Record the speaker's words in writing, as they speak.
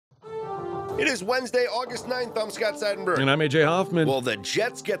It is Wednesday, August 9th. I'm Scott Seidenberg. And I'm AJ Hoffman. Will the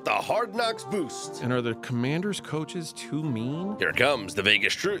Jets get the Hard Knocks boost? And are the Commanders coaches too mean? Here comes the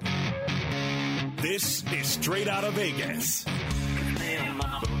Vegas Truth. This is Straight Out of Vegas.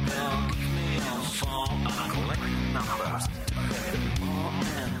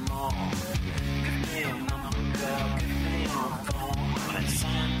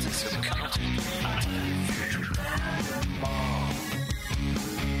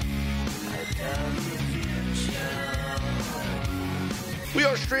 We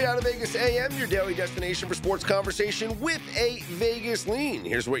are Straight Out of Vegas AM, your daily destination for sports conversation with a Vegas lean.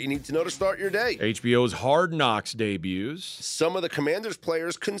 Here's what you need to know to start your day. HBO's Hard Knocks debuts. Some of the Commanders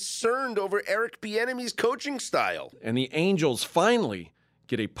players concerned over Eric Bieniemy's coaching style. And the Angels finally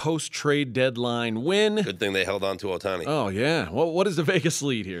get a post-trade deadline win. Good thing they held on to Ohtani. Oh, yeah. Well, what is the Vegas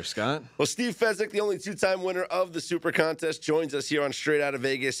lead here, Scott? Well, Steve Fezzik, the only two-time winner of the Super Contest, joins us here on Straight Out of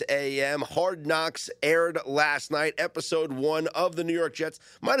Vegas AM. Hard Knocks aired last night, episode 1 of the New York Jets.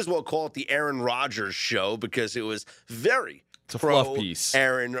 Might as well call it the Aaron Rodgers show because it was very It's a fluff piece.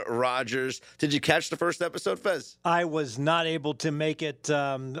 Aaron Rodgers. Did you catch the first episode, Fez? I was not able to make it.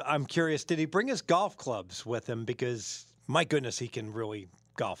 I'm curious, did he bring his golf clubs with him? Because, my goodness, he can really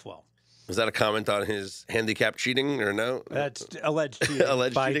golf well. Was that a comment on his handicap cheating or no? That's alleged cheating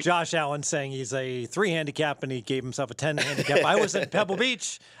by cheating? Josh Allen, saying he's a 3 handicap and he gave himself a 10 handicap. I was at Pebble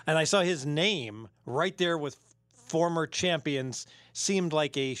Beach and I saw his name right there with former champions. Seemed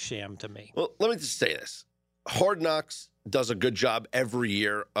like a sham to me. Well, let me just say this. Hard Knocks does a good job every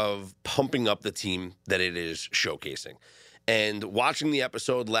year of pumping up the team that it is showcasing. And watching the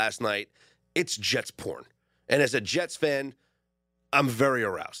episode last night, it's Jets porn. And as a Jets fan, I'm very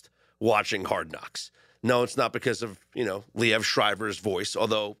aroused watching Hard Knocks. No, it's not because of, Liev Schreiber's voice,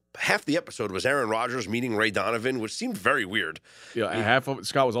 although half the episode was Aaron Rodgers meeting Ray Donovan, which seemed very weird. Yeah, half of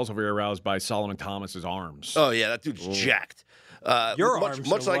Scott was also very aroused by Solomon Thomas's arms. Oh, yeah, that dude's jacked. Your arms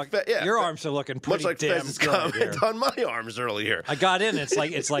are looking pretty much like damn Fez's good comment here. on my arms earlier. I got in. It's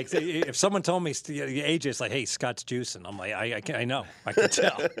like if someone told me AJ's like, hey, Scott's juicing. I'm like, I know, I can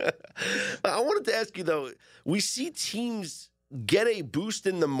tell. I wanted to ask you though. We see teams get a boost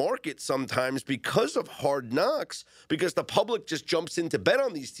in the market sometimes because of Hard Knocks, because the public just jumps in to bet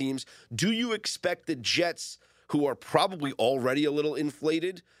on these teams. Do you expect the Jets, who are probably already a little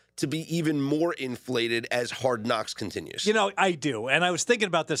inflated, to be even more inflated as Hard Knocks continues? I do. And I was thinking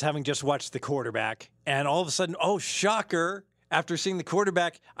about this having just watched the quarterback, and all of a sudden, oh, shocker. After seeing the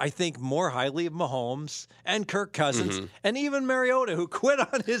quarterback, I think more highly of Mahomes and Kirk Cousins and even Mariota, who quit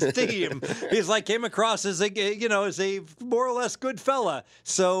on his team. He's came across as a more or less good fella.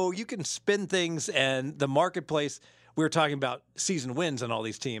 So you can spin things, and the marketplace. We were talking about season wins on all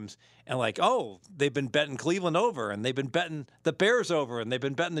these teams, and they've been betting Cleveland over, and they've been betting the Bears over, and they've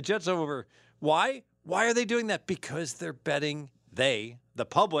been betting the Jets over. Why? Why are they doing that? Because they're betting the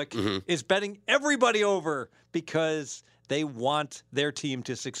public, is betting everybody over because they want their team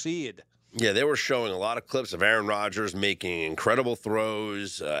to succeed. Yeah, they were showing a lot of clips of Aaron Rodgers making incredible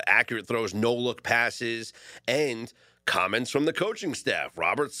throws, accurate throws, no-look passes, and comments from the coaching staff.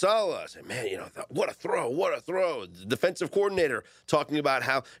 Robert Saleh said, man, what a throw, what a throw. The defensive coordinator talking about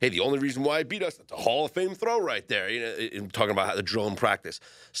how, hey, the only reason why I beat us, that's a Hall of Fame throw right there. Talking about how the drill in practice.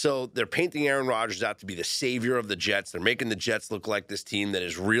 So they're painting Aaron Rodgers out to be the savior of the Jets. They're making the Jets look like this team that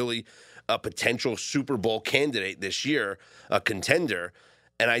is really a potential Super Bowl candidate this year, a contender.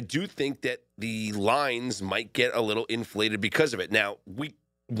 And I do think that the lines might get a little inflated because of it. Now, week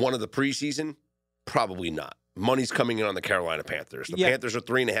 1 of the preseason, probably not. Money's coming in on the Carolina Panthers. The Panthers are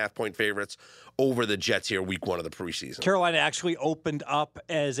 3.5-point favorites over the Jets here week 1 of the preseason. Carolina actually opened up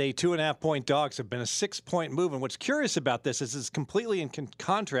as a 2.5-point dog, so it's been a 6-point move. And what's curious about this is it's completely in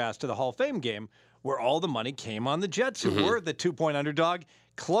contrast to the Hall of Fame game, where all the money came on the Jets, who were the 2-point underdog,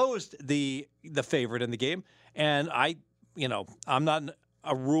 closed the favorite in the game. And I'm not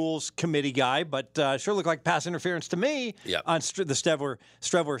a rules committee guy, but sure looked like pass interference to me on the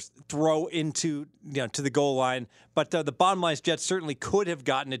Streveler throw into to the goal line. But the bottom line is Jets certainly could have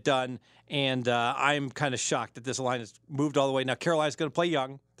gotten it done, and I'm kind of shocked that this line has moved all the way. Now Carolina's going to play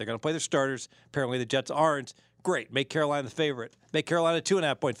young; they're going to play their starters. Apparently the Jets aren't. Great, make Carolina the favorite. Make Carolina a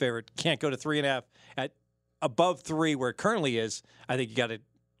 2.5-point favorite. Can't go to 3.5 at above 3 where it currently is. I think you got to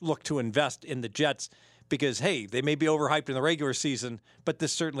look to invest in the Jets. Because, hey, they may be overhyped in the regular season, but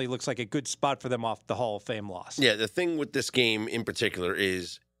this certainly looks like a good spot for them off the Hall of Fame loss. Yeah, the thing with this game in particular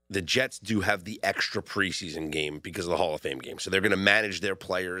is the Jets do have the extra preseason game because of the Hall of Fame game. So they're going to manage their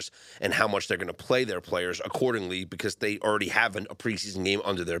players and how much they're going to play their players accordingly because they already have a preseason game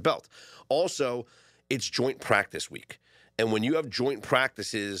under their belt. Also, it's joint practice week. And when you have joint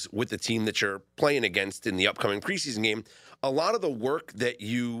practices with the team that you're playing against in the upcoming preseason game, a lot of the work that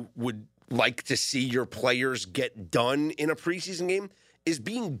you would like to see your players get done in a preseason game is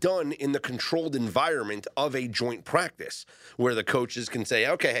being done in the controlled environment of a joint practice where the coaches can say,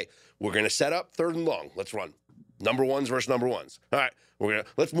 okay, hey, we're going to set up 3rd and long. Let's run. Number ones versus number ones. All right,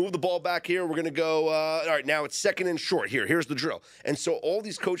 let's move the ball back here. We're going to go, all right, now it's 2nd and short. Here's the drill. And so all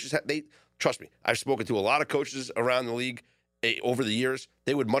these coaches, trust me, I've spoken to a lot of coaches around the league over the years.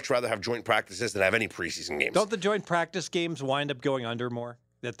 They would much rather have joint practices than have any preseason games. Don't the joint practice games wind up going under more?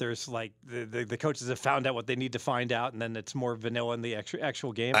 That there's like the coaches have found out what they need to find out, and then it's more vanilla in the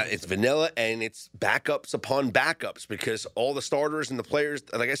actual game? It's vanilla, and it's backups upon backups because all the starters and the players,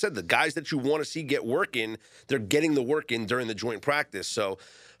 like I said, the guys that you want to see get work in, they're getting the work in during the joint practice. So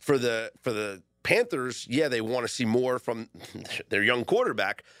for the Panthers, yeah, they want to see more from their young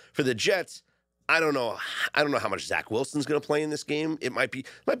quarterback. For the Jets, I don't know how much Zach Wilson's going to play in this game. It might be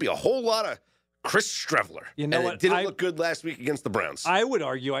a whole lot of Chris Streveler. You know what? It didn't look good last week against the Browns. I would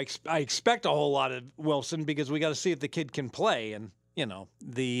argue I expect a whole lot of Wilson because we got to see if the kid can play. And,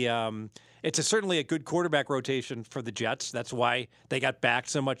 it's certainly a good quarterback rotation for the Jets. That's why they got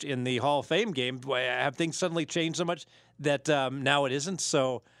backed so much in the Hall of Fame game. Have things suddenly changed so much that now it isn't?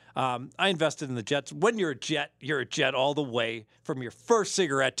 So I invested in the Jets. When you're a Jet all the way from your first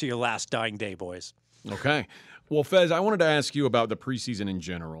cigarette to your last dying day, boys. Okay. Well, Fez, I wanted to ask you about the preseason in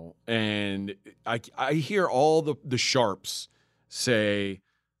general. And I hear all the sharps say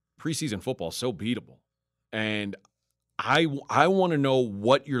preseason football is so beatable. And I want to know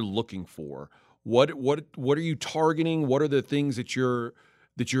what you're looking for. What are you targeting? What are the things that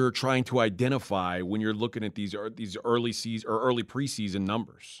you're trying to identify when you're looking at these early season or early preseason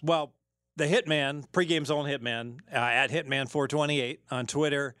numbers? Well, the Hitman, pregame's own Hitman, at Hitman428 on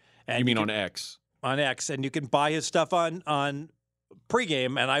Twitter. And you mean on X? On X, and you can buy his stuff on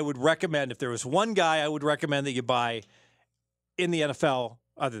pregame. And I would recommend, if there was one guy I would recommend that you buy in the NFL,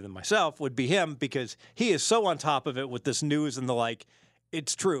 other than myself, would be him, because he is so on top of it with this news and the like.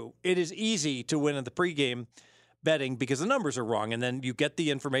 It's true. It is easy to win in the pregame betting because the numbers are wrong, and then you get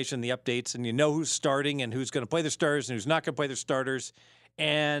the information, the updates, and you know who's starting and who's going to play their starters and who's not going to play their starters.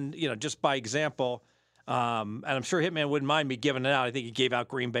 And just by example. And I'm sure Hitman wouldn't mind me giving it out. I think he gave out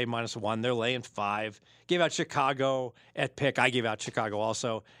Green Bay -1. They're laying 5. Gave out Chicago at pick. I gave out Chicago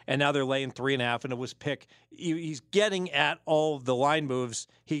also. And now they're laying 3.5, and it was pick. He's getting at all of the line moves.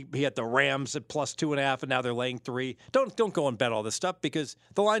 He had the Rams at +2.5, and now they're laying 3. Don't go and bet all this stuff because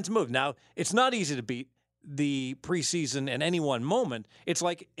the lines move. Now, it's not easy to beat the preseason in any one moment. It's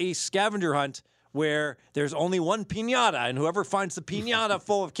like a scavenger hunt where there's only one piñata, and whoever finds the piñata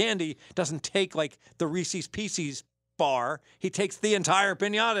full of candy doesn't take like the Reese's Pieces bar. He takes the entire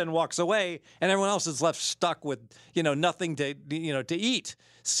piñata and walks away, and everyone else is left stuck with nothing to eat.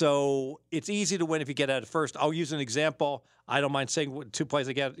 So it's easy to win if you get out at first. I'll use an example. I don't mind saying what 2 plays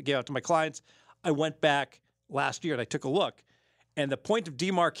I gave out to my clients. I went back last year and I took a look, and the point of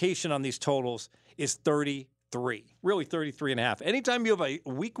demarcation on these totals is 33, really 33.5. Anytime you have a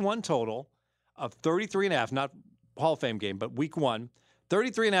week 1 total of 33.5, not Hall of Fame game, but week 1,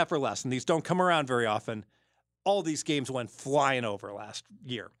 33.5 or less, and these don't come around very often. All these games went flying over last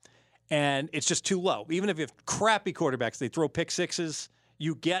year, and it's just too low. Even if you have crappy quarterbacks, they throw pick sixes,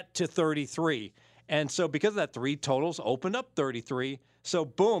 you get to 33. And so because of that, 3 totals opened up 33. So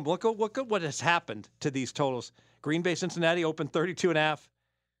boom, look at what has happened to these totals. Green Bay, Cincinnati opened 32.5.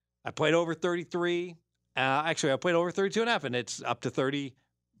 I played over 33. Actually, I played over 32.5, and it's up to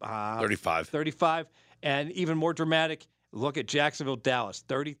 35. And even more dramatic, look at Jacksonville, Dallas.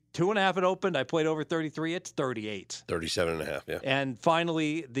 32.5 it opened. I played over 33. It's 38. 37.5, yeah. And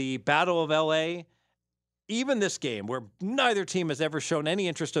finally, the Battle of L.A., even this game where neither team has ever shown any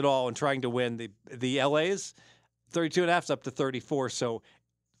interest at all in trying to win, the L.A.'s 32.5 is up to 34. So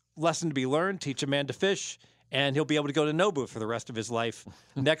lesson to be learned, teach a man to fish, and he'll be able to go to Nobu for the rest of his life.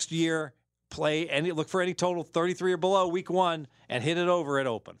 Next year, look for any total 33 or below week 1 and hit it over at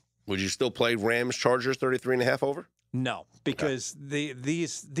open. Would you still play Rams Chargers 33.5 over? No, because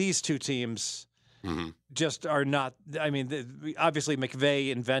these two teams just are not. I mean, obviously McVay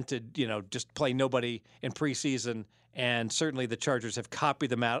invented just play nobody in preseason, and certainly the Chargers have copied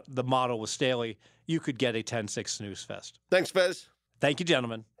the model with Staley. You could get a 10-6 snooze fest. Thanks, Fez. Thank you,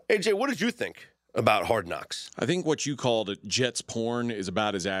 gentlemen. AJ, what did you think about Hard Knocks? I think what you called Jets porn is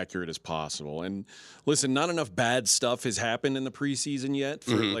about as accurate as possible. And listen, not enough bad stuff has happened in the preseason yet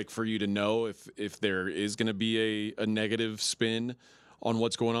for you to know if there is going to be a negative spin on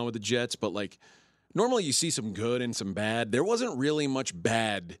what's going on with the Jets. But normally you see some good and some bad. There wasn't really much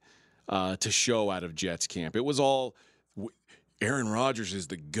bad to show out of Jets camp. It was all Aaron Rodgers is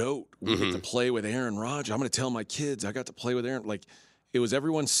the GOAT. We get to play with Aaron Rodgers. I'm going to tell my kids I got to play with Aaron. Like, it was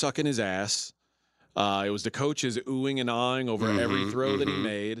everyone sucking his ass. It was the coaches oohing and ahhing over every throw that he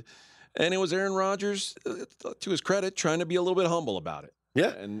made. And it was Aaron Rodgers, to his credit, trying to be a little bit humble about it.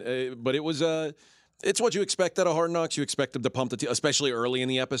 Yeah. And but it was it's what you expect out of Hard Knocks. You expect them to pump the team, especially early in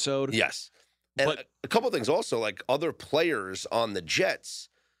the episode. Yes. And But- a couple of things also, like other players on the Jets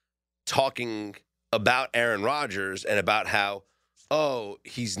talking about Aaron Rodgers and about how,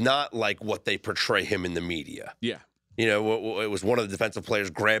 he's not like what they portray him in the media. Yeah. You know, it was one of the defensive players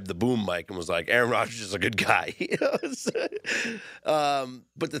grabbed the boom mic and was like, Aaron Rodgers is a good guy. You know?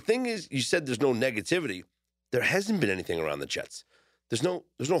 But the thing is, you said there's no negativity. There hasn't been anything around the Jets. There's no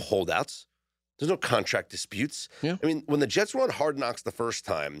holdouts. There's no contract disputes. Yeah. I mean, when the Jets were on Hard Knocks the first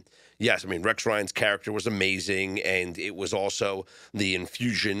time, yes, I mean, Rex Ryan's character was amazing, and it was also the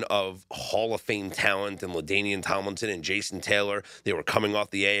infusion of Hall of Fame talent and LaDainian Tomlinson and Jason Taylor. They were coming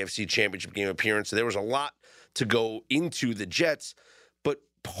off the AFC Championship game appearance, so there was a lot to go into the Jets. But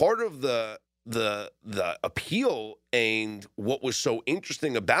part of the appeal and what was so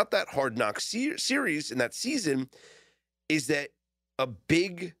interesting about that Hard Knocks series and that season is that a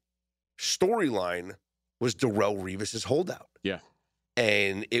big storyline was Darrelle Revis's holdout. Yeah.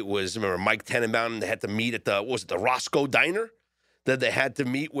 And it was, remember, Mike Tenenbaum, they had to meet at the Roscoe Diner? That they had to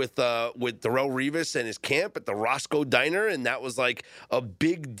meet with Darrelle Revis and his camp at the Roscoe Diner, and that was like a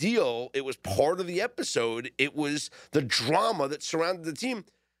big deal. It was part of the episode. It was the drama that surrounded the team.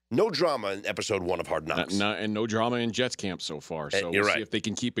 No drama in episode 1 of Hard Knocks. And no drama in Jets camp so far. So You're we'll right. see if they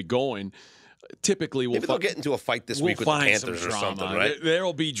can keep it going. Typically, Maybe they'll get into a fight this week with the Panthers or something, right?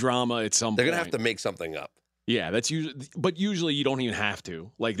 There'll be drama at some They're point. going to have to make something up. Yeah, that's usually, but usually you don't even have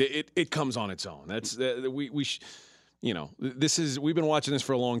to. Like it comes on its own. That's we've been watching this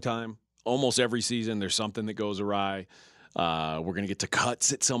for a long time. Almost every season, there's something that goes awry. We're going to get to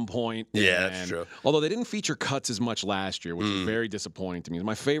cuts at some point. Yeah, that's true. Although they didn't feature cuts as much last year, which is very disappointing to me. It's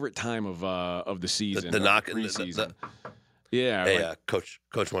my favorite time of the season. The knock, preseason. Hey, Coach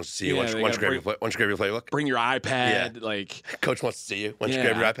wants to see you. Why don't you grab your playbook? Bring your iPad. Yeah. Like, Coach wants to see you. Why don't you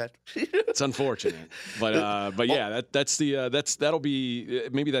grab your iPad? it's unfortunate, but yeah, that'll be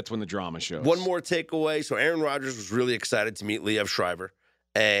maybe that's when the drama shows. One more takeaway. So Aaron Rodgers was really excited to meet Liev Schreiber,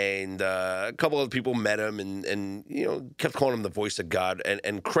 and a couple other people met him, and kept calling him the voice of God.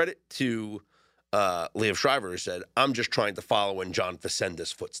 And credit to Liev Schreiber, who said, "I'm just trying to follow in John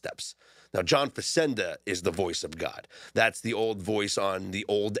Facenda's footsteps." Now, John Facenda is the voice of God. That's the old voice on the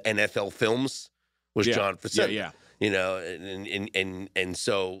old NFL films. Was John Facenda? Yeah. And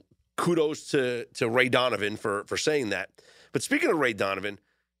so kudos to Ray Donovan for saying that. But speaking of Ray Donovan,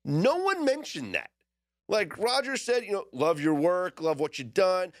 no one mentioned that. Like Rodgers said, love your work, love what you've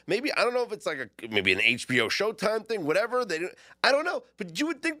done. Maybe, I don't know if it's like maybe an HBO Showtime thing, whatever. I don't know. But you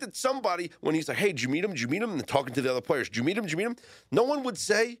would think that somebody, when he's like, hey, did you meet him? Did you meet him? And talking to the other players, did you meet him? Did you meet him? No one would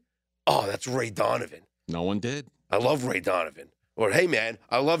say, oh, that's Ray Donovan. No one did. I love Ray Donovan. Or, hey, man,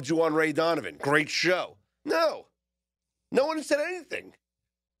 I loved you on Ray Donovan. Great show. No one said anything.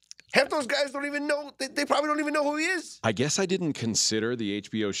 Half those guys don't even know. They probably don't even know who he is. I guess I didn't consider the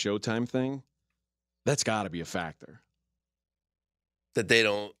HBO Showtime thing. That's got to be a factor. That they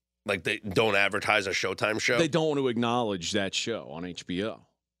don't advertise a Showtime show? They don't want to acknowledge that show on HBO.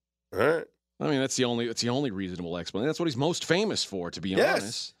 All right. I mean, that's the only reasonable explanation. That's what he's most famous for, to be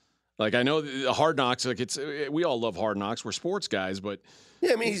honest. Like, I know the Hard Knocks, we all love Hard Knocks. We're sports guys, but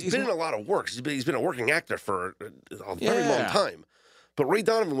yeah, I mean, he's been in a lot of work. He's been a working actor for a very long time. But Ray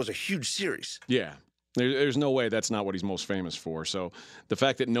Donovan was a huge series. Yeah. There's no way that's not what he's most famous for. So the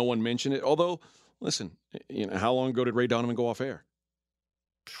fact that no one mentioned it, although, listen, how long ago did Ray Donovan go off air?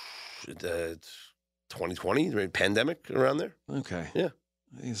 2020, pandemic, around there. Okay. Yeah.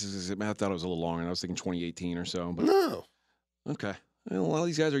 I thought it was a little longer. I was thinking 2018 or so. But no. Okay. Well, a lot of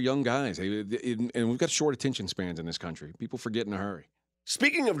these guys are young guys, and we've got short attention spans in this country. People forget in a hurry.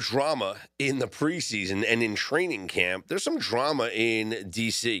 Speaking of drama in the preseason and in training camp, there's some drama in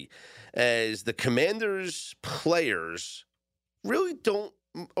D.C. as the Commanders players really don't,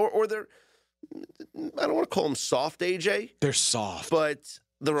 or they're, I don't want to call them soft, AJ. They're soft. But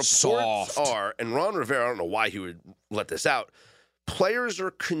the reports are, and Ron Rivera, I don't know why he would let this out, players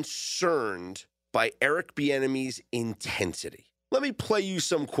are concerned by Eric Bieniemy's intensity. Let me play you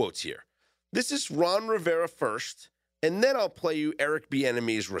some quotes here. This is Ron Rivera first, and then I'll play you Eric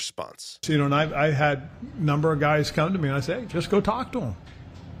Bieniemy's response. And I had a number of guys come to me, and I said, hey, just go talk to him.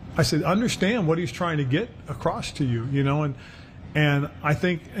 I said, understand what he's trying to get across to you, and I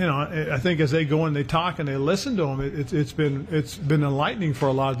think, I think as they go and they talk and they listen to him, it's been enlightening for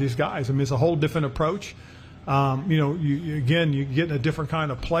a lot of these guys. I mean, it's a whole different approach. You're getting a different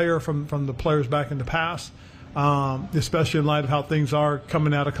kind of player from the players back in the past, especially in light of how things are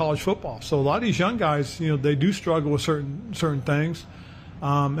coming out of college football. So a lot of these young guys, they do struggle with certain things.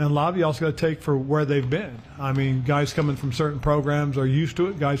 And a lot of you also got to take for where they've been. I mean, guys coming from certain programs are used to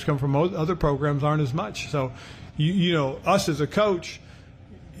it. Guys come from other programs aren't as much. So, us as a coach,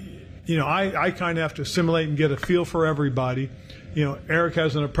 I kind of have to assimilate and get a feel for everybody. Eric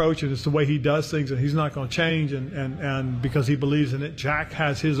has an approach, and it's the way he does things, and he's not going to change. And because he believes in it, Jack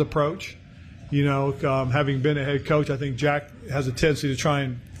has his approach. Having been a head coach, I think Jack has a tendency to try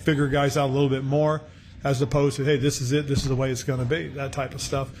and figure guys out a little bit more, as opposed to, hey, this is it, this is the way it's going to be, that type of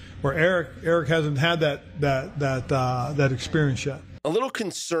stuff. Where Eric hasn't had that experience yet. A little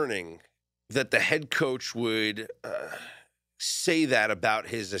concerning that the head coach would say that about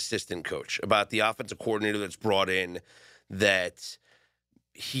his assistant coach, about the offensive coordinator that's brought in, that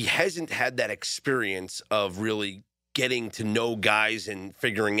he hasn't had that experience of really getting to know guys and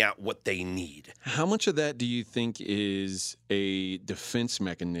figuring out what they need. How much of that do you think is a defense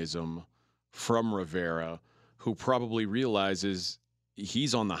mechanism from Rivera, who probably realizes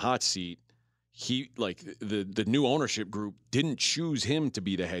he's on the hot seat? The new ownership group didn't choose him to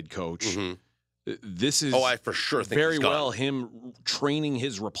be the head coach. Mm-hmm. This is I for sure think very he's gone. well him training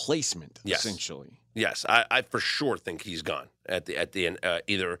his replacement, essentially. Yes, I for sure think he's gone at the end,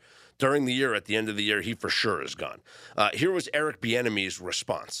 either during the year or at the end of the year. He for sure is gone. Here was Eric Bieniemy's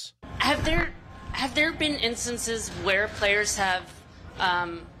response. Have there been instances where players have,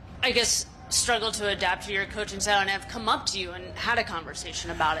 struggled to adapt to your coaching style and have come up to you and had a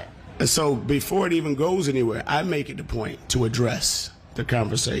conversation about it? And so before it even goes anywhere, I make it a point to address the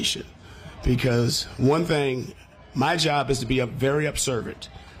conversation. Because one thing, my job is to be very observant.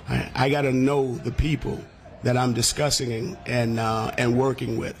 I got to know the people that I'm discussing and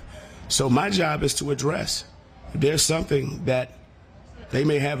working with. So my job is to address. If there's something that they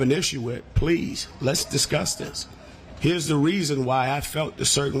may have an issue with, please, let's discuss this. Here's the reason why I felt a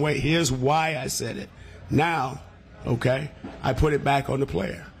certain way. Here's why I said it. Now, I put it back on the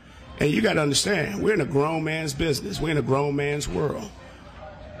player. And you got to understand, we're in a grown man's business. We're in a grown man's world.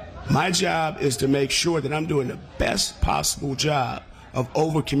 My job is to make sure that I'm doing the best possible job of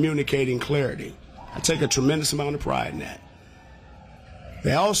over-communicating clarity. I take a tremendous amount of pride in that.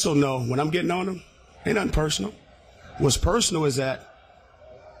 They also know when I'm getting on them, ain't nothing personal. What's personal is that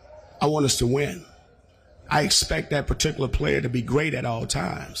I want us to win. I expect that particular player to be great at all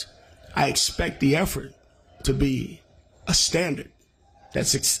times. I expect the effort to be a standard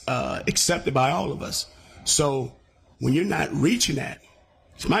that's accepted by all of us. So when you're not reaching that,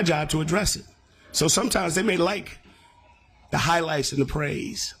 it's my job to address it. So sometimes they may like the highlights and the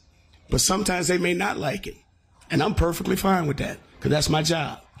praise, but sometimes they may not like it. And I'm perfectly fine with that, because that's my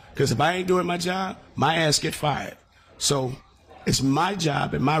job. Because if I ain't doing my job, my ass get fired. So it's my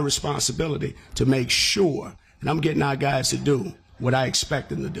job and my responsibility to make sure that I'm getting our guys to do what I expect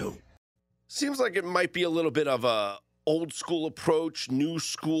them to do. Seems like it might be a little bit of a old school approach, new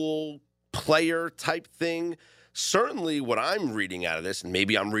school player type thing. Certainly what I'm reading out of this, and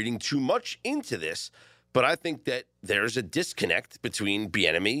maybe I'm reading too much into this, but I think that there's a disconnect between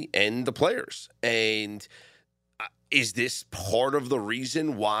Bieniemy and the players. And is this part of the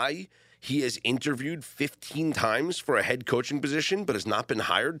reason why he has interviewed 15 times for a head coaching position but has not been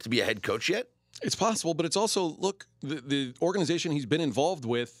hired to be a head coach yet? It's possible, but it's also, look, the organization he's been involved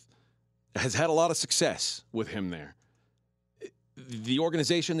with has had a lot of success with him there. The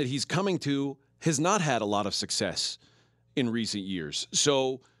organization that he's coming to has not had a lot of success in recent years.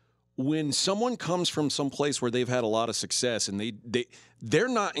 So when someone comes from some place where they've had a lot of success and they're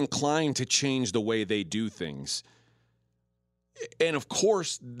not inclined to change the way they do things, and of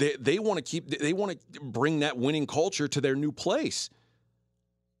course they want to bring that winning culture to their new place.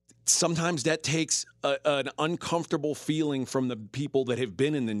 Sometimes that takes an uncomfortable feeling from the people that have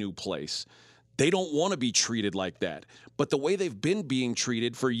been in the new place. They don't want to be treated like that. But the way they've been being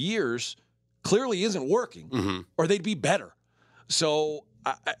treated for years clearly isn't working, or they'd be better. So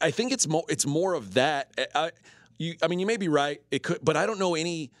I think it's more of that. You may be right. It could, but I don't know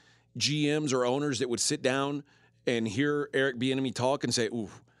any GMs or owners that would sit down and hear Eric Bieniemy talk and say, "Ooh,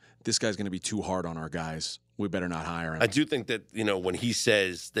 this guy's going to be too hard on our guys. We better not hire him." I do think that, when he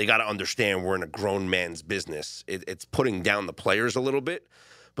says they got to understand we're in a grown man's business, it's putting down the players a little bit.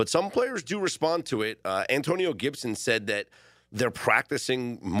 But some players do respond to it. Antonio Gibson said that they're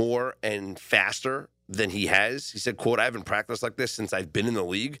practicing more and faster than he has. He said, quote, "I haven't practiced like this since I've been in the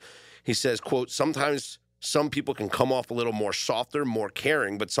league." He says, quote, "Sometimes Some people can come off a little more softer, more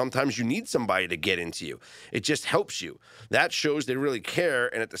caring, but sometimes you need somebody to get into you. It just helps you. That shows they really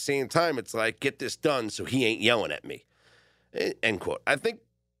care, and at the same time, it's like, get this done so he ain't yelling at me. End quote. I think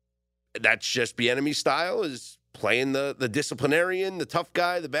that's just Bieniemy's style, is playing the disciplinarian, the tough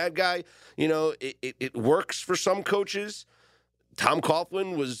guy, the bad guy. You know, it works for some coaches. Tom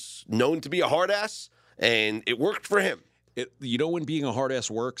Coughlin was known to be a hard ass, and it worked for him. You know when being a hard ass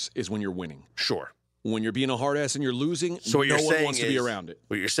works is when you're winning. Sure. When you're being a hard ass and you're losing, So what no you're one saying wants to be around it.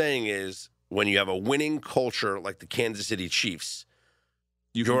 What you're saying is when you have a winning culture like the Kansas City Chiefs,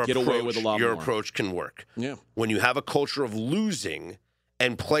 You can get away with a lot your more. approach can work. Yeah. When you have a culture of losing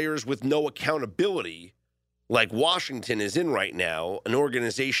and players with no accountability, like Washington is in right now, an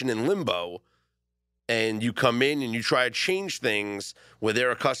organization in limbo, and you come in and you try to change things where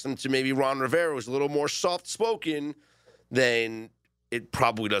they're accustomed to maybe Ron Rivera was a little more soft-spoken, then it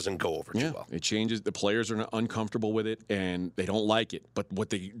probably doesn't go over too well. It changes. The players are uncomfortable with it, and they don't like it. But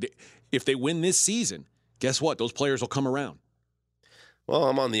if they win this season, guess what? Those players will come around. Well,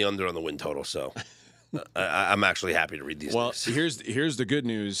 I'm on the under on the win total, so I'm actually happy to read these. Well, news. here's the good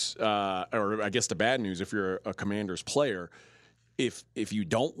news, or I guess the bad news if you're a Commanders player. If you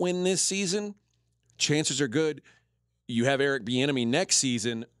don't win this season, chances are good you have Eric Bieniemy next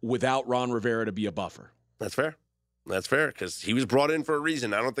season without Ron Rivera to be a buffer. That's fair. That's fair, because he was brought in for a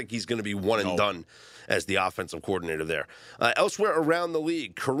reason. I don't think he's going to be one and done as the offensive coordinator there. Elsewhere around the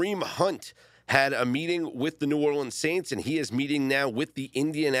league, Kareem Hunt had a meeting with the New Orleans Saints, and he is meeting now with the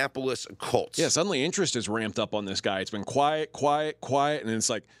Indianapolis Colts. Yeah, suddenly interest has ramped up on this guy. It's been quiet, and then it's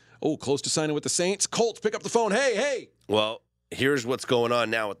like, oh, close to signing with the Saints. Colts, pick up the phone. Hey. Well, here's what's going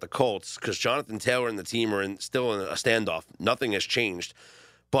on now with the Colts, because Jonathan Taylor and the team are still in a standoff. Nothing has changed,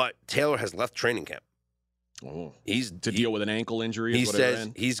 but Taylor has left training camp. Oh, deal with an ankle injury. He says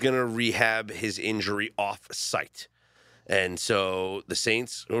he's going to rehab his injury off-site. And so the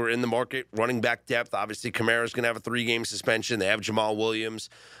Saints, who are in the market, running back depth, obviously Kamara's going to have a 3-game suspension. They have Jamal Williams.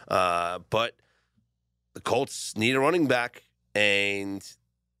 But the Colts need a running back, and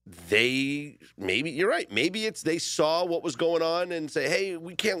you're right. Maybe they saw what was going on and say, hey,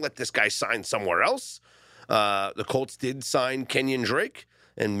 we can't let this guy sign somewhere else. The Colts did sign Kenyon Drake,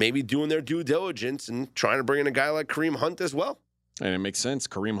 and maybe doing their due diligence and trying to bring in a guy like Kareem Hunt as well. And it makes sense.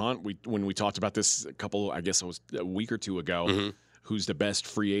 Kareem Hunt, when we talked about this a week or two ago, who's the best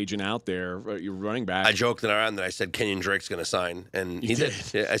free agent out there, your running back. I joked around that I said Kenyon Drake's going to sign, and he did.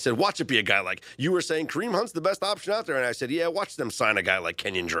 Yeah, I said, watch it be a guy like, you were saying Kareem Hunt's the best option out there, and I said, yeah, watch them sign a guy like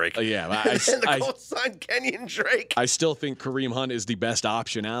Kenyon Drake. Yeah. And the Colts signed Kenyon Drake. I still think Kareem Hunt is the best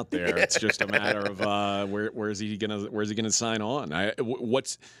option out there. It's just a matter of where's he gonna sign on?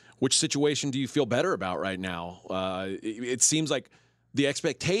 Which situation do you feel better about right now? It seems like the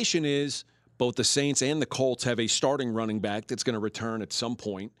expectation is both the Saints and the Colts have a starting running back that's going to return at some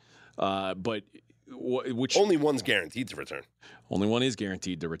point. But which only one's guaranteed to return. Only one is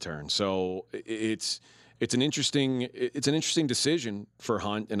guaranteed to return. So it's an interesting decision for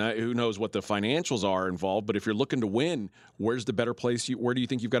Hunt, and who knows what the financials are involved. But if you're looking to win, where's the better place? Where do you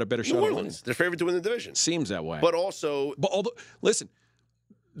think you've got a better shot? New Orleans. They're favored to win the division. Seems that way. But although listen,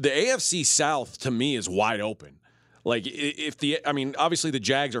 the AFC South to me is wide open. Like obviously the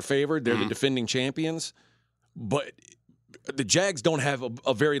Jags are favored; they're the defending champions, but the Jags don't have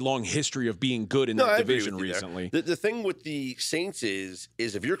a very long history of being good in that division recently. The thing with the Saints is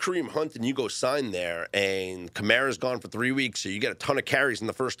if you're Kareem Hunt and you go sign there, and Kamara's gone for 3 weeks, so you get a ton of carries in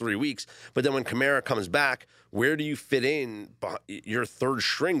the first 3 weeks. But then when Kamara comes back, where do you fit in your third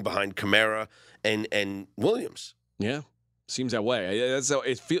string behind Kamara and Williams? Yeah. Seems that way.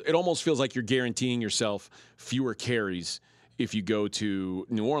 It almost feels like you're guaranteeing yourself fewer carries if you go to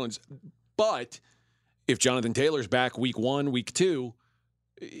New Orleans. But if Jonathan Taylor's back week 1, week 2,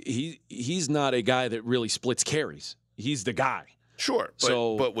 he's not a guy that really splits carries. He's the guy. Sure.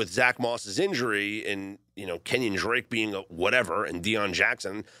 But with Zach Moss's injury and Kenyon Drake being a whatever and Deion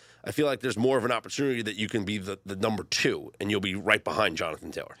Jackson, I feel like there's more of an opportunity that you can be the number 2 and you'll be right behind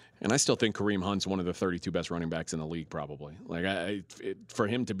Jonathan Taylor. And I still think Kareem Hunt's one of the 32 best running backs in the league, probably. Like for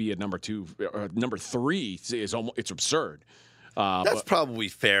him to be at number 2, number 3 is almost absurd. That's probably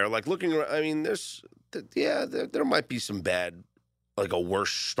fair. Like looking around, there might be some bad, like a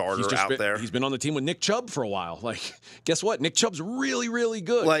worse starter out there. He's been on the team with Nick Chubb for a while. Like, guess what? Nick Chubb's really, really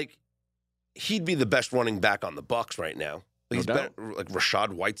good. Like, he'd be the best running back on the Bucs right now. Like, he's better, like Rashad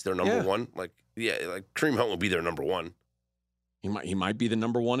White's their number 1. Like Kareem Hunt will be their number 1. He might be the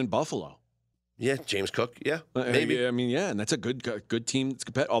number 1 in Buffalo. Yeah, James Cook. Yeah, maybe. I mean, yeah, and that's a good team. It's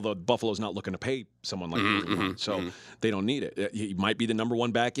although Buffalo's not looking to pay someone like Kareem Hunt, so they don't need it. He might be the number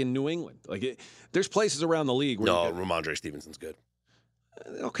one back in New England. There's places around the league where Ramondre Stevenson's good.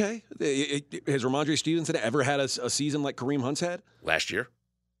 Okay, has Ramondre Stevenson ever had a season like Kareem Hunt's had? Last year.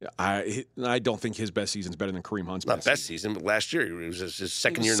 I don't think his best season's better than Kareem Hunt's Not best season, but last year it was his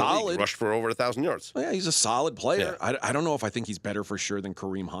second year in the league. He rushed for over 1,000 yards. Well, yeah, he's a solid player. Yeah. I don't know if I think he's better for sure than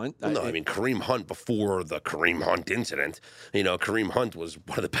Kareem Hunt. Well, no, I mean Kareem Hunt before the Kareem Hunt incident. Kareem Hunt was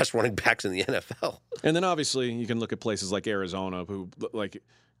one of the best running backs in the NFL. And then obviously you can look at places like Arizona, who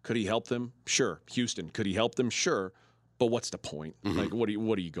could he help them? Sure. Houston, could he help them? Sure. But what's the point? What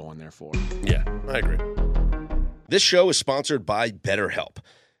are you going there for? Yeah, I agree. This show is sponsored by BetterHelp.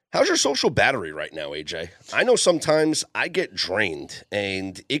 How's your social battery right now, AJ? I know sometimes I get drained,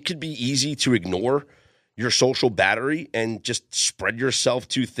 and it could be easy to ignore your social battery and just spread yourself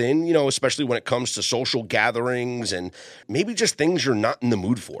too thin, especially when it comes to social gatherings and maybe just things you're not in the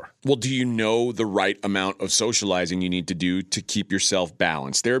mood for. Well, do you know the right amount of socializing you need to do to keep yourself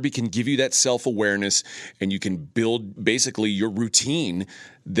balanced? Therapy can give you that self-awareness, and you can build basically your routine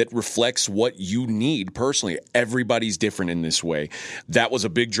that reflects what you need personally. Everybody's different in this way. That was a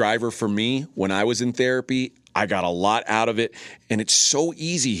big driver for me when I was in therapy. I got a lot out of it, and it's so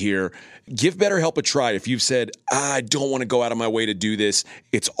easy here. Give BetterHelp a try. If you've said, I don't want to go out of my way to do this,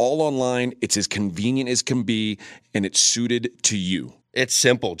 it's all online, it's as convenient as can be, and it's suited to you. It's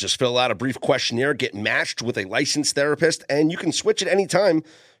simple. Just fill out a brief questionnaire, get matched with a licensed therapist, and you can switch at any time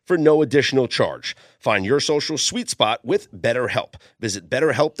for no additional charge. Find your social sweet spot with BetterHelp. Visit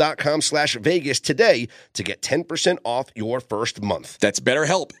BetterHelp.com/Vegas today to get 10% off your first month. That's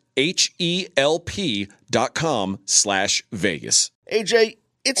BetterHelp, HELP.com/Vegas. AJ,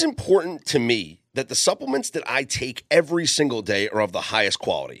 it's important to me that the supplements that I take every single day are of the highest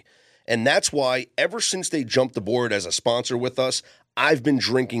quality. And that's why ever since they jumped aboard as a sponsor with us, I've been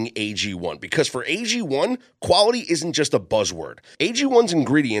drinking AG1, because for AG1, quality isn't just a buzzword. AG1's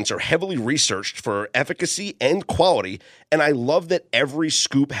ingredients are heavily researched for efficacy and quality, and I love that every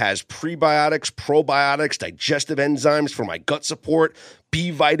scoop has prebiotics, probiotics, digestive enzymes for my gut support,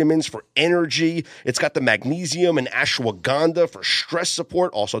 B vitamins for energy. It's got the magnesium and ashwagandha for stress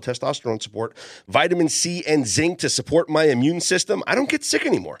support, also testosterone support, vitamin C and zinc to support my immune system. I don't get sick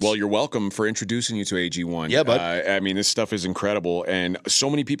anymore. Well, you're welcome for introducing you to AG1. Yeah, bud. I mean, this stuff is incredible, and so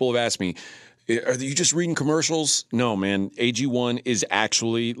many people have asked me, are you just reading commercials? No, man. AG1 is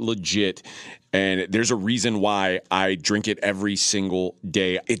actually legit, and there's a reason why I drink it every single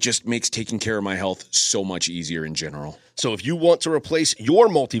day. It just makes taking care of my health so much easier in general. So if you want to replace your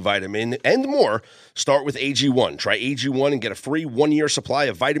multivitamin and more, start with AG1. Try AG1 and get a free 1-year supply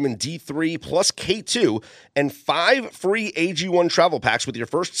of vitamin D3 plus K2 and 5 free AG1 travel packs with your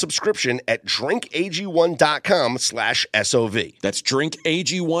first subscription at drinkag1.com/SOV. That's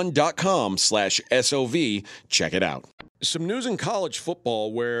drinkag1.com/SOV. Check it out. Some news in college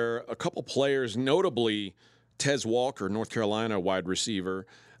football where a couple players, notably Tez Walker, North Carolina wide receiver,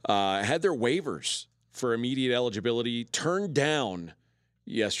 had their waivers for immediate eligibility turned down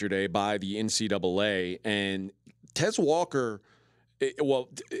yesterday by the NCAA. And Tez Walker,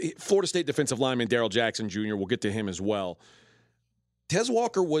 Florida State defensive lineman Darrell Jackson Jr., we'll get to him as well. Tez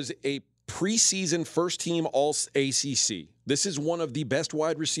Walker was a preseason first-team All-ACC. This is one of the best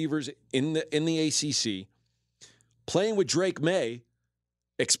wide receivers in the ACC. Playing with Drake May,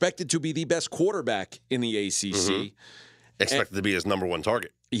 expected to be the best quarterback in the ACC. Expected to be his number one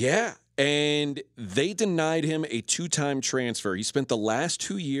target. Yeah, and they denied him a 2-time transfer. He spent the last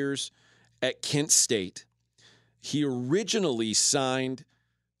 2 years at Kent State. He originally signed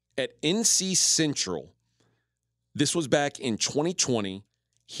at NC Central. This was back in 2020.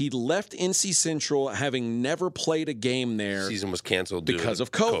 He left NC Central having never played a game there. Season was canceled because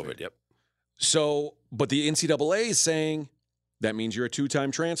of COVID. Yep. So, but the NCAA is saying that means you're a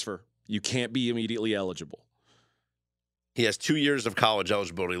 2-time transfer. You can't be immediately eligible. He has 2 years of college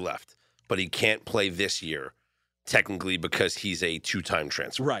eligibility left, but he can't play this year, technically, because he's a 2-time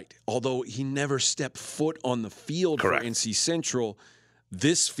transfer. Right. Although he never stepped foot on the field Correct. For NC Central,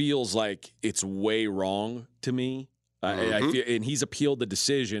 this feels like it's way wrong to me. I feel, and he's appealed the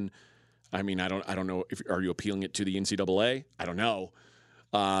decision. I mean, I don't know. Are you appealing it to the NCAA? I don't know.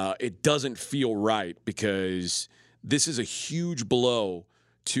 It doesn't feel right because this is a huge blow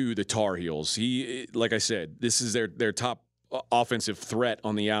to the Tar Heels. Like I said, this is their top offensive threat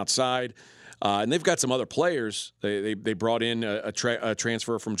on the outside, and they've got some other players. They brought in a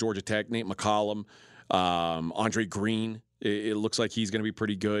transfer from Georgia Tech, Nate McCollum, Andre Green. It looks like he's going to be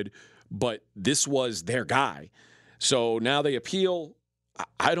pretty good, but this was their guy. So now they appeal.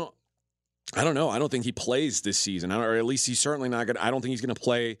 I don't I don't know. I don't think he plays this season, or at least he's certainly not going to. I don't think he's going to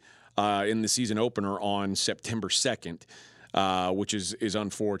play in the season opener on September 2nd, which is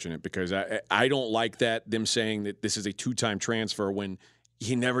unfortunate because I don't like that, them saying that this is a two-time transfer when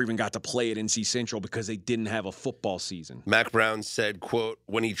he never even got to play at NC Central because they didn't have a football season. Mac Brown said, quote,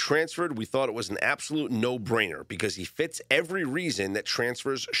 "When he transferred, we thought it was an absolute no-brainer because he fits every reason that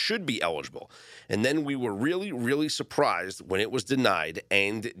transfers should be eligible. And then we were really, really surprised when it was denied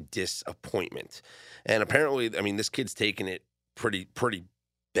and disappointment." And apparently, I mean, this kid's taking it pretty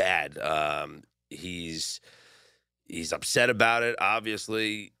bad. He's upset about it,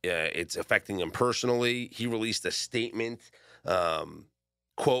 obviously. It's affecting him personally. He released a statement.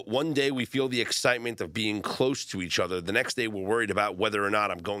 Quote, "One day we feel the excitement of being close to each other. The next day we're worried about whether or not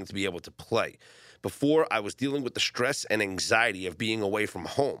I'm going to be able to play. Before, I was dealing with the stress and anxiety of being away from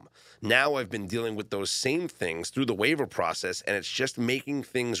home. Now I've been dealing with those same things through the waiver process, and it's just making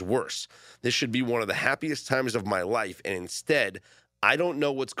things worse. This should be one of the happiest times of my life, and instead, I don't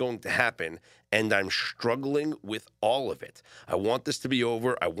know what's going to happen, and I'm struggling with all of it. I want this to be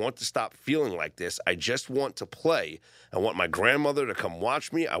over. I want to stop feeling like this. I just want to play. I want my grandmother to come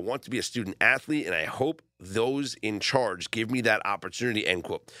watch me. I want to be a student athlete, and I hope those in charge give me that opportunity," end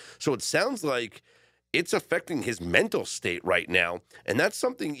quote. So it sounds like it's affecting his mental state right now, and that's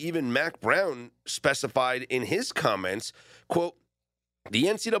something even Mac Brown specified in his comments. Quote, "The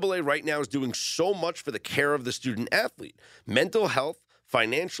NCAA right now is doing so much for the care of the student athlete, mental health,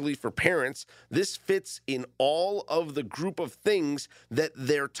 financially for parents. This fits in all of the group of things that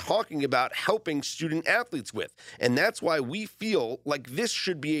they're talking about helping student athletes with. And that's why we feel like this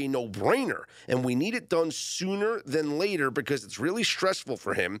should be a no-brainer. And we need it done sooner than later because it's really stressful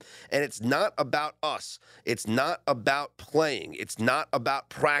for him. And it's not about us. It's not about playing. It's not about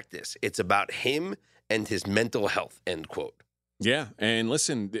practice. It's about him and his mental health," end quote. Yeah, and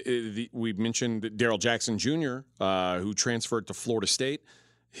listen, we mentioned Darrell Jackson Jr., who transferred to Florida State.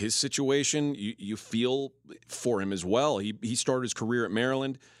 His situation, you feel for him as well. He started his career at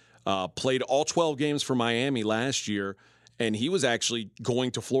Maryland, played all 12 games for Miami last year, and he was actually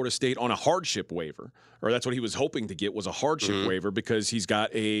going to Florida State on a hardship waiver, or that's what he was hoping to get, was a hardship waiver because he's got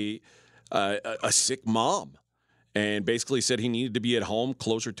a sick mom, and basically said he needed to be at home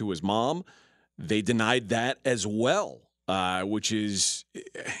closer to his mom. They denied that as well. Which is,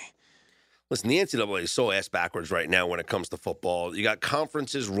 listen, the NCAA is so ass backwards right now when it comes to football. You got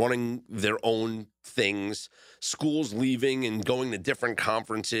conferences running their own things, schools leaving and going to different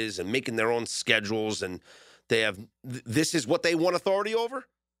conferences and making their own schedules, and they have this is what they want authority over.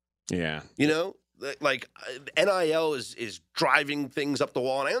 Yeah, you know, like NIL is driving things up the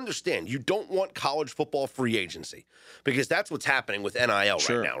wall, and I understand you don't want college football free agency because that's what's happening with NIL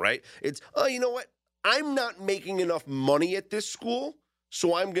right now, right? It's you know what? I'm not making enough money at this school,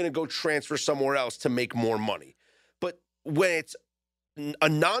 so I'm going to go transfer somewhere else to make more money. But when it's a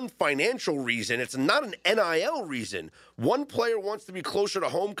non-financial reason, it's not an NIL reason. One player wants to be closer to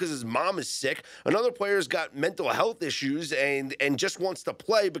home because his mom is sick. Another player's got mental health issues and just wants to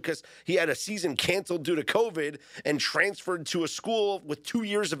play because he had a season canceled due to COVID and transferred to a school with 2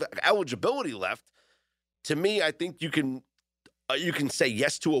 years of eligibility left. To me, I think you can say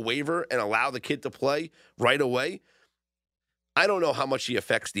yes to a waiver and allow the kid to play right away. I don't know how much he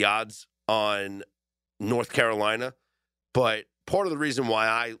affects the odds on North Carolina, but part of the reason why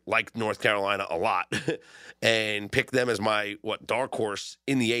I like North Carolina a lot and picked them as my dark horse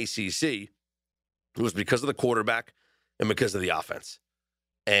in the ACC was because of the quarterback and because of the offense.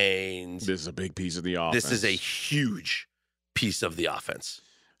 And this is a big piece of the offense. This is a huge piece of the offense.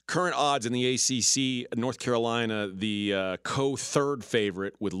 Current odds in the ACC, North Carolina, the co-third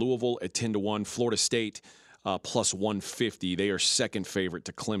favorite with Louisville at 10-1, Florida State plus 150. They are second favorite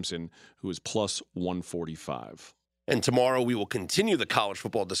to Clemson, who is plus 145. And tomorrow we will continue the college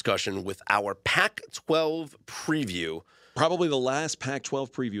football discussion with our Pac-12 preview. Probably the last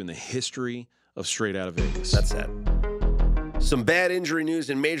Pac-12 preview in the history of Straight Out of Vegas. That's it. Some bad injury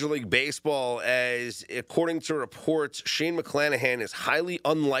news in Major League Baseball as, according to reports, Shane McClanahan is highly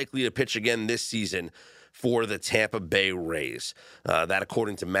unlikely to pitch again this season for the Tampa Bay Rays. That,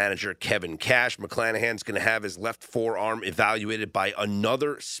 according to manager Kevin Cash, McClanahan's going to have his left forearm evaluated by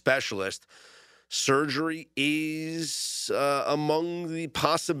another specialist. Surgery is among the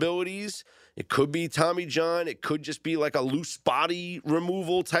possibilities. It could be Tommy John. It could just be like a loose body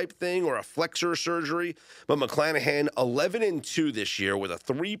removal type thing or a flexor surgery. But McClanahan, 11-2 this year with a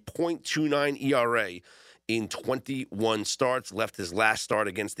 3.29 ERA in 21 starts. Left his last start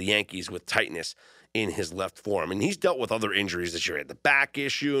against the Yankees with tightness in his left forearm. And he's dealt with other injuries this year. He had the back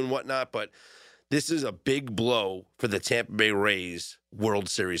issue and whatnot. But this is a big blow for the Tampa Bay Rays World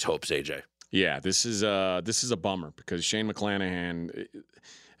Series hopes, AJ. Yeah, this is a bummer because Shane McClanahan,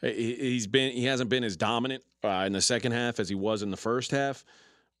 he hasn't been as dominant in the second half as he was in the first half,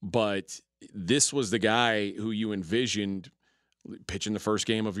 but this was the guy who you envisioned pitching the first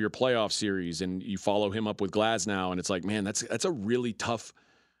game of your playoff series, and you follow him up with Glasnow, and it's like, man, that's a really tough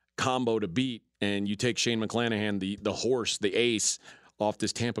combo to beat. And you take Shane McClanahan, the horse, the ace, off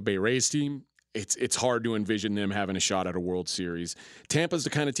this Tampa Bay Rays team. It's hard to envision them having a shot at a World Series. Tampa's the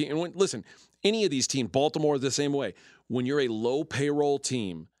kind of team, and listen, any of these teams, Baltimore the same way. When you're a low payroll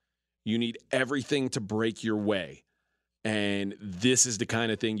team, you need everything to break your way. And this is the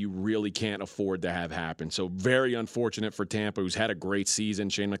kind of thing you really can't afford to have happen. So very unfortunate for Tampa, who's had a great season.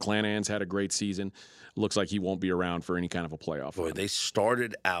 Shane McClanahan's had a great season. Looks like he won't be around for any kind of a playoff. Boy, they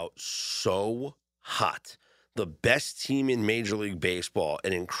started out so hot. The best team in Major League Baseball,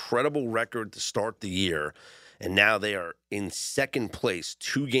 an incredible record to start the year, and now they are in second place,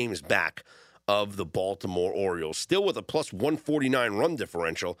 2 games back of the Baltimore Orioles, still with a plus 149 run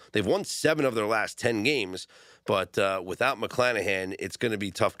differential. They've won 7 of their last 10 games, but without McClanahan, it's going to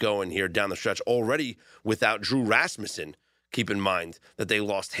be tough going here down the stretch. Already without Drew Rasmussen, keep in mind that they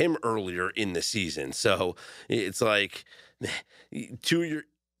lost him earlier in the season. So it's like two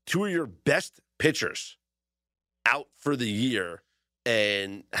of your best pitchers out for the year,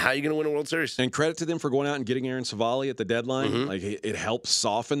 and how are you going to win a World Series? And credit to them for going out and getting Aaron Savali at the deadline. Mm-hmm. Like it helped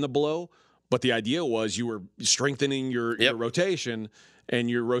soften the blow, but the idea was you were strengthening your rotation, and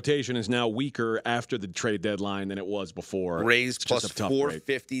your rotation is now weaker after the trade deadline than it was before. Rays It's plus just a tough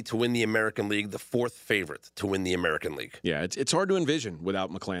 450 to win the American League, the 4th favorite to win the American League. Yeah, it's hard to envision without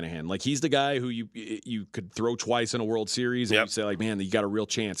McClanahan. Like, he's the guy who you could throw twice in a World Series and you say, like, man, you got a real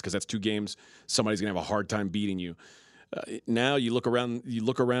chance because that's 2 games somebody's going to have a hard time beating you. Now you look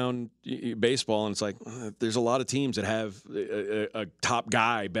around baseball, and it's like there's a lot of teams that have a top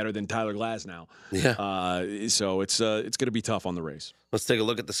guy better than Tyler Glasnow. Yeah. So it's going to be tough on the Rays. Let's take a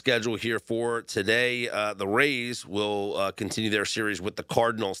look at the schedule here for today. The Rays will continue their series with the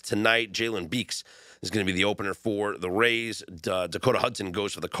Cardinals tonight. Jalen Beeks is going to be the opener for the Rays. Dakota Hudson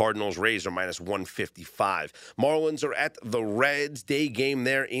goes for the Cardinals. Rays are minus 155. Marlins are at the Reds. Day game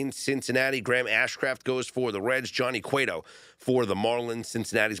there in Cincinnati. Graham Ashcraft goes for the Reds. Johnny Cueto for the Marlins.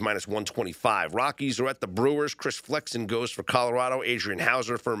 Cincinnati's minus 125. Rockies are at the Brewers. Chris Flexen goes for Colorado. Adrian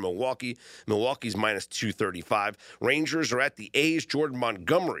Hauser for Milwaukee. Milwaukee's minus 235. Rangers are at the A's. Jordan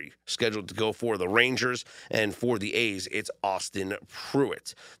Montgomery scheduled to go for the Rangers. And for the A's, it's Austin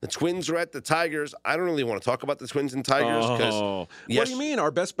Pruitt. The Twins are at the Tigers. I don't really want to talk about the Twins and Tigers because what do you mean?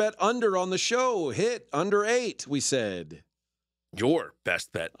 Our best bet under on the show hit under 8. We said your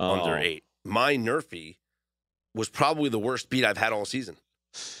best bet under 8. My Nerfy was probably the worst beat I've had all season.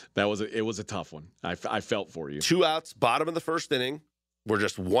 It was a tough one. I felt for you. 2 outs, bottom of the first inning. We're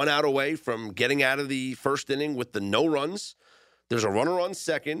just 1 out away from getting out of the first inning with the no runs. There's a runner on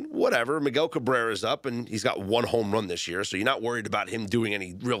second, whatever. Miguel Cabrera's up, and he's got 1 home run this year, so you're not worried about him doing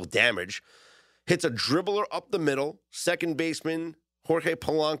any real damage. Hits a dribbler up the middle. Second baseman Jorge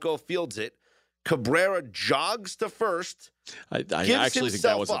Polanco fields it. Cabrera jogs to first. I actually think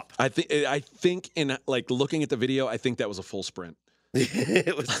that was up. I think in like looking at the video, I think that was a full sprint.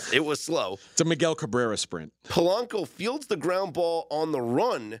 It was slow. It's a Miguel Cabrera sprint. Polanco fields the ground ball on the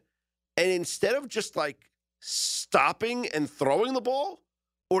run, and instead of just like stopping and throwing the ball,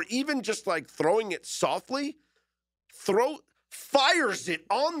 or even just like throwing it softly, fires it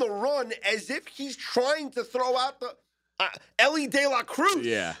on the run as if he's trying to throw out the Ellie De La Cruz.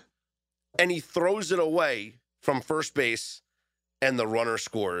 Yeah. And he throws it away from first base, and the runner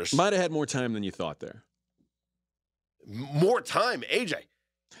scores. Might have had more time than you thought there. More time, AJ.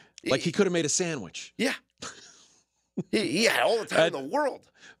 Like he could have made a sandwich. Yeah. he had all the time in the world.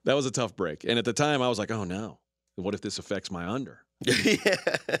 That was a tough break. And at the time, I was like, oh, no. What if this affects my under? Yeah.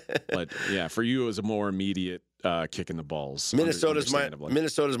 But, yeah, for you, it was a more immediate kick in the balls. Minnesota's minus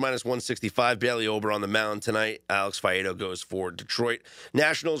 165. Bailey Ober on the mound tonight. Alex Faedo goes for Detroit.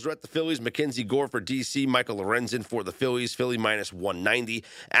 Nationals are at the Phillies. Mackenzie Gore for D.C. Michael Lorenzen for the Phillies. Philly minus 190.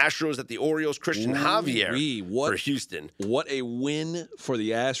 Astros at the Orioles. Christian Javier for Houston. What a win for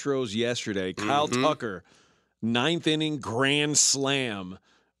the Astros yesterday. Kyle Tucker, 9th inning grand slam.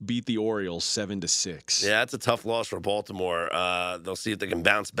 Beat the Orioles 7-6. Yeah, that's a tough loss for Baltimore. They'll see if they can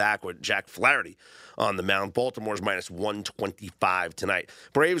bounce back with Jack Flaherty on the mound. Baltimore's minus 125 tonight.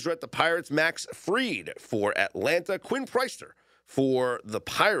 Braves are at the Pirates. Max Fried for Atlanta. Quinn Priester for the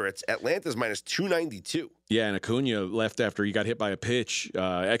Pirates. Atlanta's minus 292. Yeah, and Acuna left after he got hit by a pitch.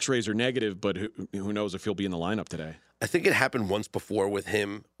 X-rays are negative, but who knows if he'll be in the lineup today. I think it happened once before with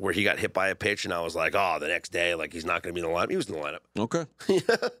him where he got hit by a pitch, and I was like, oh, the next day, like, he's not going to be in the lineup. He was in the lineup. Okay.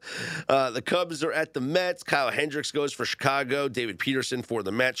 The Cubs are at the Mets. Kyle Hendricks goes for Chicago. David Peterson for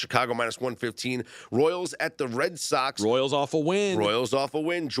the Mets. Chicago minus 115. Royals at the Red Sox. Royals off a win. Royals off a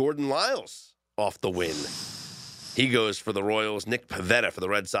win. Jordan Lyles off the win. He goes for the Royals. Nick Pivetta for the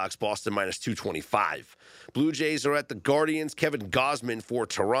Red Sox. Boston minus 225. Blue Jays are at the Guardians. Kevin Gausman for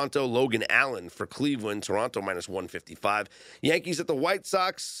Toronto. Logan Allen for Cleveland. Toronto minus 155. Yankees at the White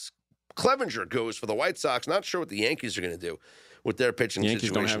Sox. Clevenger goes for the White Sox. Not sure what the Yankees are going to do with their pitching Yankees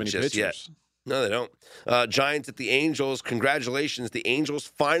situation don't have any just yet. pitchers. No, they don't. Giants at the Angels. Congratulations. The Angels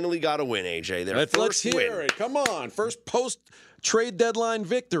finally got a win, AJ. Their Let's first hear win. it. Come on. First post-trade deadline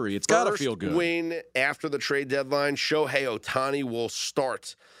victory. It's got to feel good. First win after the trade deadline. Shohei Ohtani will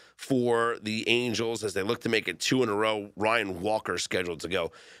start for the Angels as they look to make it 2 in a row. Ryan Walker scheduled to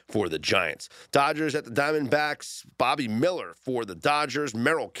go for the Giants. Dodgers at the Diamondbacks. Bobby Miller for the Dodgers.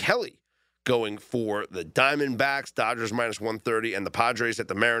 Merrill Kelly going for the Diamondbacks. Dodgers minus 130. And the Padres at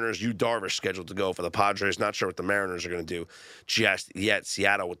the Mariners. Yu Darvish scheduled to go for the Padres. Not sure what the Mariners are going to do just yet.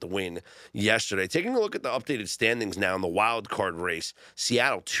 Seattle with the win yesterday. Taking a look at the updated standings now in the wild card race.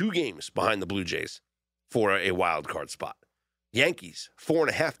 Seattle 2 games behind the Blue Jays for a wild card spot. Yankees,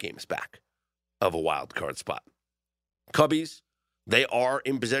 4.5 games back of a wild card spot. Cubbies, they are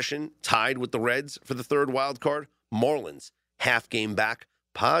in possession, tied with the Reds for the 3rd wild card. Marlins, half game back.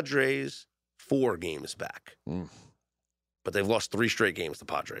 Padres, 4 games back. But they've lost 3 straight games, the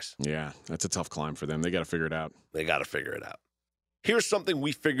Padres. Yeah, that's a tough climb for them. They got to figure it out. They got to figure it out. Here's something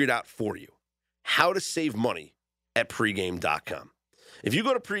we figured out for you. How to save money at pregame.com. If you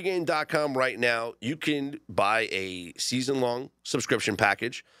go to pregame.com right now, you can buy a season-long subscription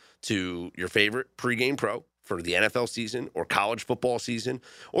package to your favorite Pregame Pro for the NFL season or college football season,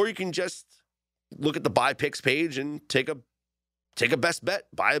 or you can just look at the buy picks page and take a best bet,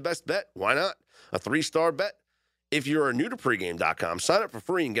 buy a best bet. Why not? A 3-star bet. If you're new to pregame.com, sign up for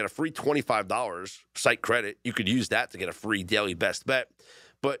free and get a free $25 site credit. You could use that to get a free daily best bet.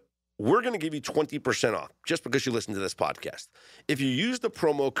 But we're going to give you 20% off just because you listen to this podcast. If you use the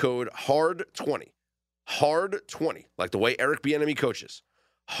promo code HARD20, like the way Eric Bieniemy coaches,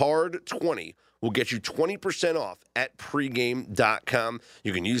 HARD20 will get you 20% off at pregame.com.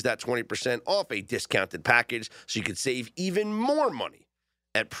 You can use that 20% off a discounted package so you can save even more money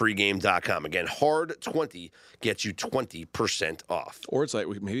at pregame.com. Again, HARD20 gets you 20% off. Or it's like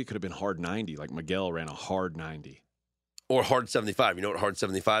maybe it could have been hard 90, like Miguel ran a hard 90. Or Hard 75. You know what Hard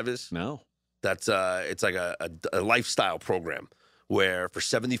 75 is? No. That's it's like a lifestyle program where for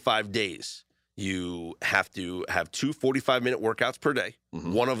 75 days you have to have 2 45-minute workouts per day.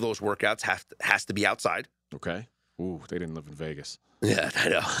 Mm-hmm. One of those workouts has to be outside. Okay. Ooh, they didn't live in Vegas. Yeah, I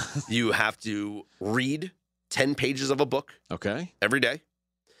know. You have to read 10 pages of a book. Okay. Every day.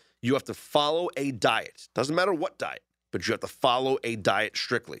 You have to follow a diet. Doesn't matter what diet, but you have to follow a diet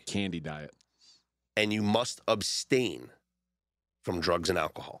strictly. Candy diet. And you must abstain from drugs and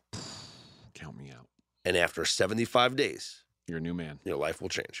alcohol. Count me out. And after 75 days, you're a new man. Your life will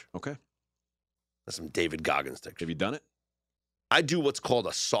change. Okay. That's some David Goggins thing. Have you done it? I do what's called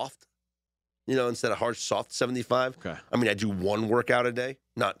a soft, instead of hard, soft 75. Okay. I mean, I do 1 workout a day,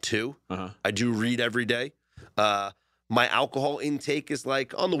 not 2. Uh-huh. I do read every day. My alcohol intake is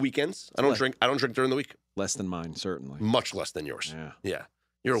like on the weekends. I don't drink during the week. Less than mine, certainly. Much less than yours. Yeah.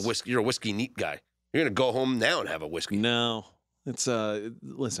 You're a whiskey neat guy. You're gonna go home now and have a whiskey. No. It's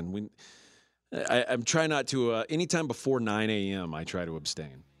listen, I'm trying not to anytime before 9 a.m. I try to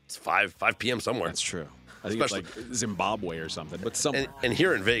abstain. It's 5 p.m. somewhere. That's true. I think it's like Zimbabwe or something, but somewhere. And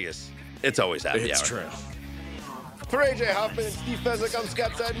here in Vegas, it's always happy hour. It's true. For AJ Hoffman and Steve Fezzik, I'm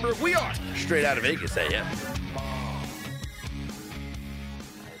Scott Seidenberg. We are Straight Out of Vegas AM.